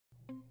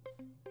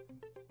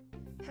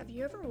Have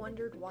you ever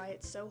wondered why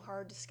it's so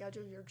hard to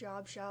schedule your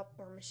job shop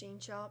or machine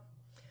shop?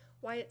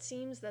 Why it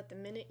seems that the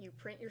minute you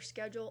print your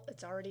schedule,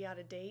 it's already out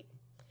of date?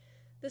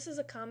 This is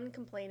a common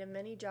complaint of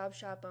many job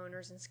shop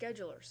owners and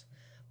schedulers.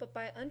 But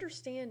by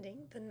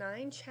understanding the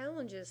 9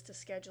 challenges to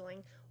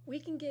scheduling, we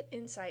can get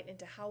insight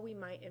into how we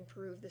might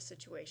improve the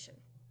situation.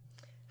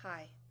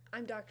 Hi,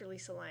 I'm Dr.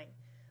 Lisa Lang.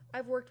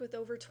 I've worked with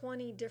over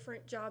 20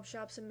 different job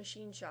shops and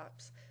machine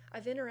shops.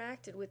 I've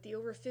interacted with the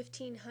over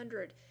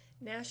 1,500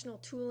 National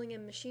Tooling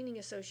and Machining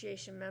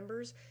Association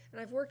members, and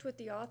I've worked with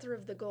the author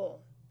of The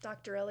Goal,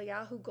 Dr.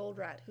 Eliyahu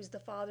Goldratt, who's the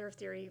father of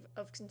theory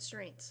of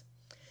constraints.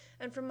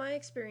 And from my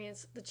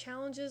experience, the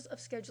challenges of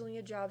scheduling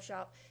a job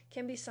shop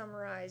can be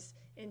summarized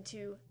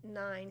into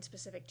 9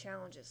 specific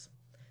challenges.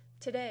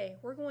 Today,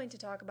 we're going to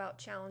talk about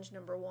challenge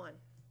number 1.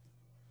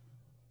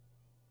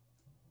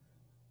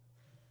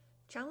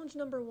 Challenge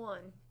number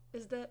 1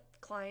 is that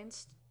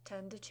clients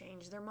tend to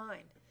change their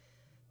mind.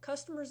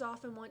 Customers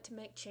often want to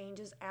make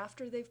changes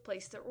after they've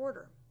placed their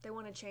order. They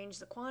want to change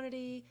the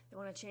quantity, they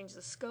want to change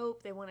the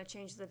scope, they want to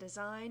change the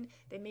design,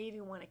 they may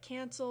even want to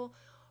cancel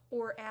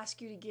or ask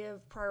you to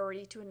give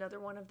priority to another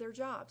one of their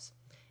jobs.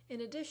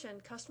 In addition,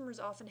 customers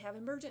often have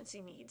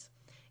emergency needs,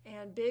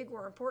 and big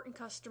or important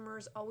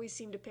customers always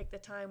seem to pick the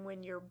time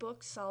when you're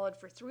booked solid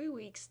for 3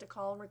 weeks to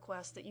call and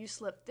request that you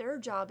slip their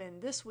job in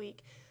this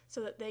week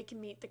so that they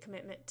can meet the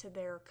commitment to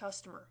their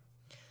customer.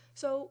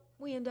 So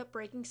we end up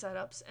breaking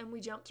setups and we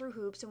jump through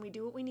hoops and we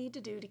do what we need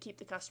to do to keep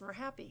the customer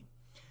happy.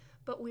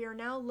 But we are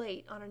now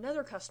late on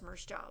another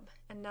customer's job,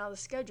 and now the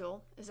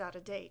schedule is out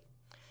of date.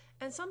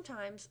 And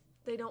sometimes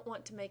they don't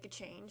want to make a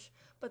change,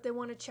 but they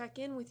want to check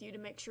in with you to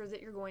make sure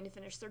that you're going to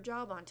finish their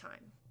job on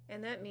time.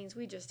 And that means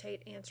we just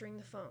hate answering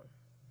the phone.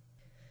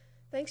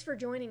 Thanks for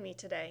joining me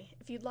today.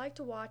 If you'd like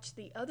to watch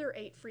the other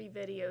 8 free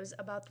videos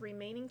about the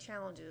remaining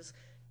challenges,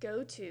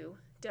 go to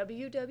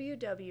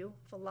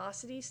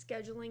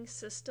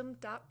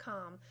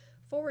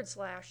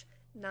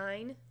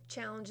www.velocityschedulingsystem.com/9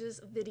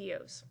 challenges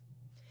videos.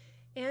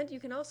 And you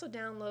can also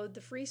download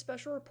the free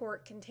special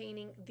report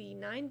containing the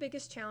 9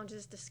 biggest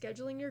challenges to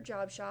scheduling your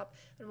job shop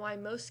and why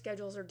most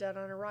schedules are dead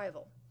on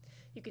arrival.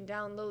 You can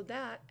download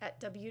that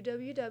at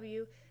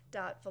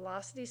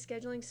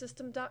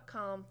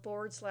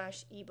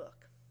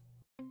www.velocityschedulingsystem.com/ebook.